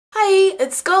Hi,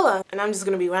 it's Scola, and I'm just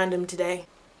gonna be random today.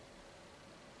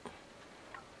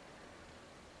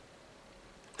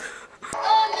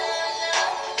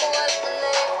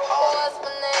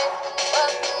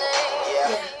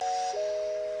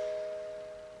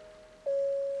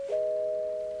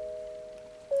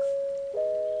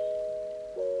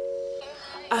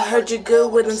 I heard you're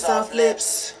good with them soft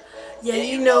lips. Yeah,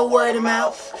 you know what I'm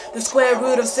out. The square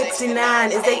root of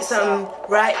 69 is 8 something,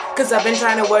 right? Cause I've been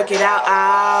trying to work it out.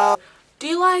 Ow. Do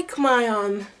you like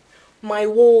my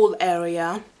wall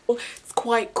area? It's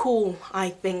quite cool, I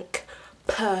think,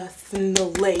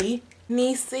 personally.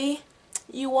 Niecy,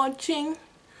 you watching?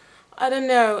 I don't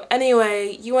know.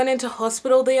 Anyway, you went into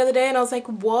hospital the other day and I was like,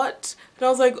 what? And I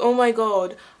was like, oh my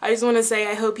god. I just want to say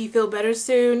I hope you feel better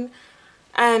soon.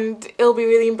 And it'll be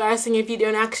really embarrassing if you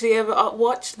don't actually ever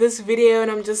watch this video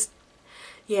and I'm just,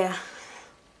 yeah.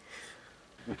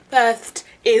 First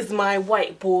is my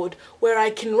whiteboard where I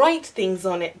can write things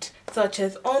on it, such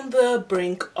as on the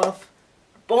brink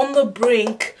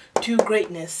to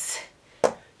greatness.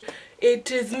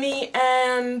 It is me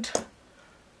and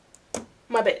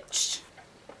my bitch.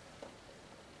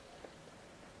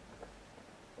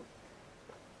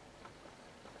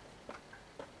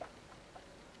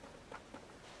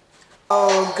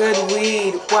 Oh, good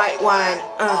weed, white wine,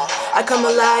 I come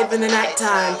alive in the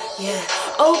nighttime, yeah.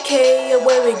 Okay,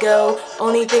 away we go.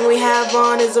 Only thing we have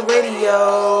on is a radio.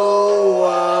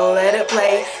 Oh, let it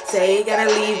play. Say you gotta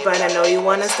leave, but I know you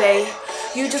wanna stay.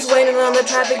 You just waiting on the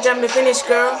traffic jam to finish,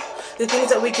 girl. The things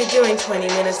that we could do in 20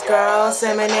 minutes, girl.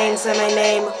 Say my name,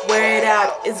 wear it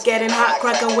out. It's getting hot,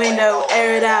 crack a window,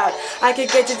 air it out. I could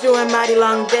get you through a mighty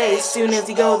long day. Soon as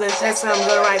you go, the text I'm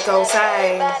gonna write, go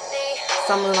say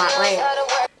something like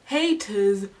that.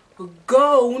 Haters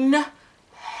gone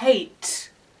hate.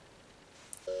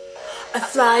 I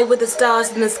fly with the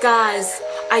stars in the skies.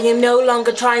 I am no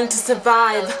longer trying to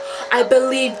survive. I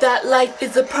believe that life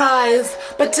is a prize,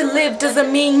 but to live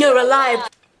doesn't mean you're alive.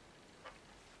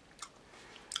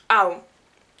 Oh,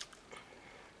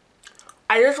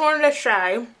 I just wanted to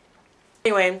say,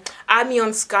 anyway, add me on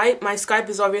Skype. My Skype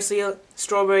is obviously a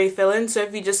strawberry fill-in, so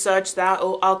if you just search that,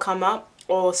 I'll come up,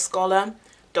 or Scola,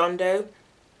 Dondo,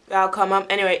 that'll come up.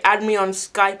 Anyway, add me on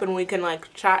Skype and we can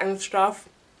like chat and stuff.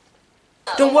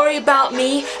 Don't worry about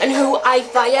me and who I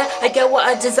fire. I get what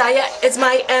I desire, it's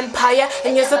my empire.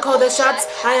 And yes, I call the shots,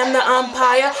 I am the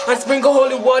umpire. I sprinkle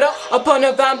holy water upon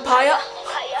a vampire.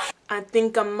 I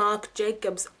think I'm Mark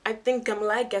Jacobs, I think I'm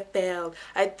like a failed.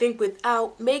 I think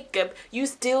without makeup, you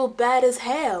still bad as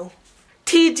hell.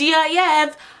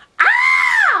 TGIF,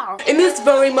 ow! In this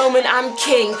very moment I'm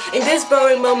king. In this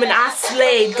very moment I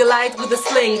slayed Goliath with a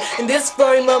sling. In this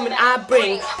very moment I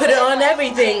put it on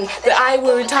everything. That I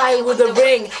will retire with a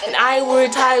ring. And I will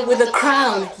retire with a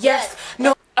crown. Yes,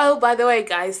 no. Oh, by the way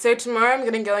guys, so tomorrow I'm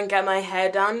gonna go and get my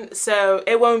hair done, so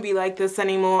it won't be like this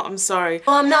anymore, I'm sorry.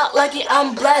 Oh, I'm not lucky,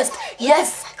 I'm blessed,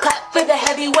 yes, clap for the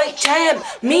heavyweight champ,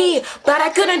 me, but I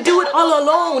couldn't do it all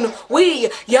alone.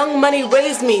 We, Young Money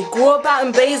raised me, grew up out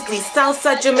in Baisley,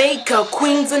 Southside Jamaica,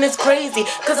 Queens and it's crazy,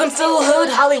 cause I'm still hood,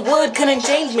 Hollywood couldn't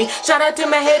change me. Shout out to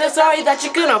my haters, sorry that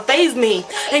you couldn't faze me.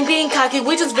 Ain't being cocky,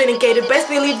 we just vindicated, best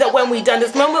believe that when we done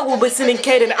this moment we'll be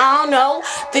syndicated. I don't know,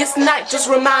 this night just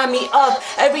remind me of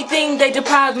everything they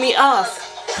deprived me of.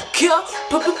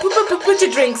 Put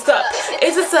your drinks up.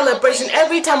 It's a celebration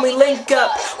every time we link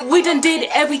up. We done did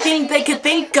everything they could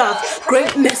think of.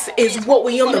 Greatness is what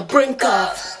we on the brink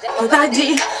of.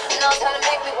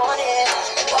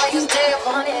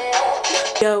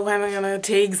 Yo, I'm gonna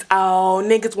Tiggs. Oh,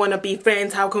 niggas wanna be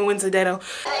friends. How coincidental.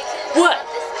 What?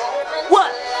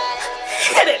 What?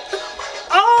 Hit it.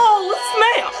 Oh,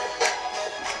 snap.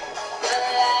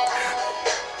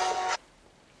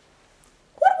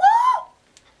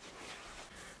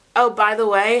 Oh, by the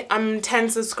way, I'm 10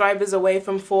 subscribers away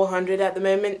from 400 at the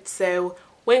moment, so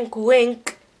wink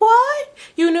wink. What?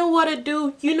 You know what to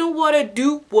do, you know what to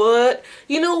do, what?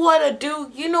 You know what to do,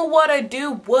 you know what to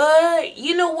do, what?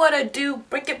 You know what to do,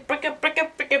 brick it, brick it, brick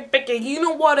it, brick it, brick it. You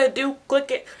know what to do, click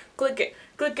it, click it,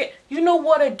 click it. You know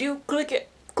what to do, click it,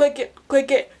 click it,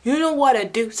 click it. You know what to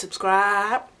do,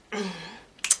 subscribe.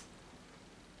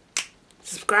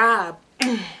 Subscribe.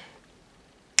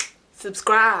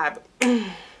 Subscribe.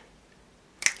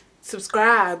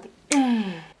 Subscribe.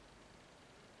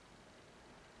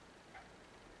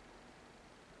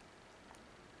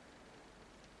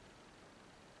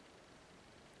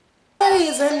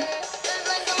 Reason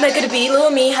Make it be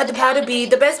little me, had the power to be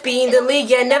the best bee in the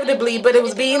league, yeah, inevitably. But it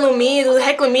was being little me, it was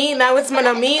heckling me, now it's man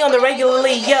on me on the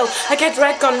regularly. Yo, I catch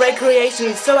wreck on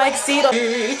recreation, so I exceed on.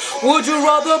 Would you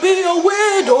rather be a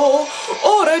widow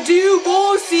or a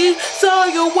divorcee? Saw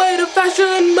your way to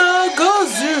fashion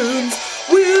magazines,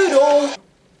 widow.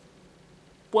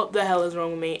 What the hell is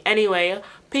wrong with me? Anyway,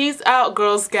 peace out,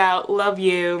 Girl Scout. Love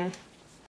you.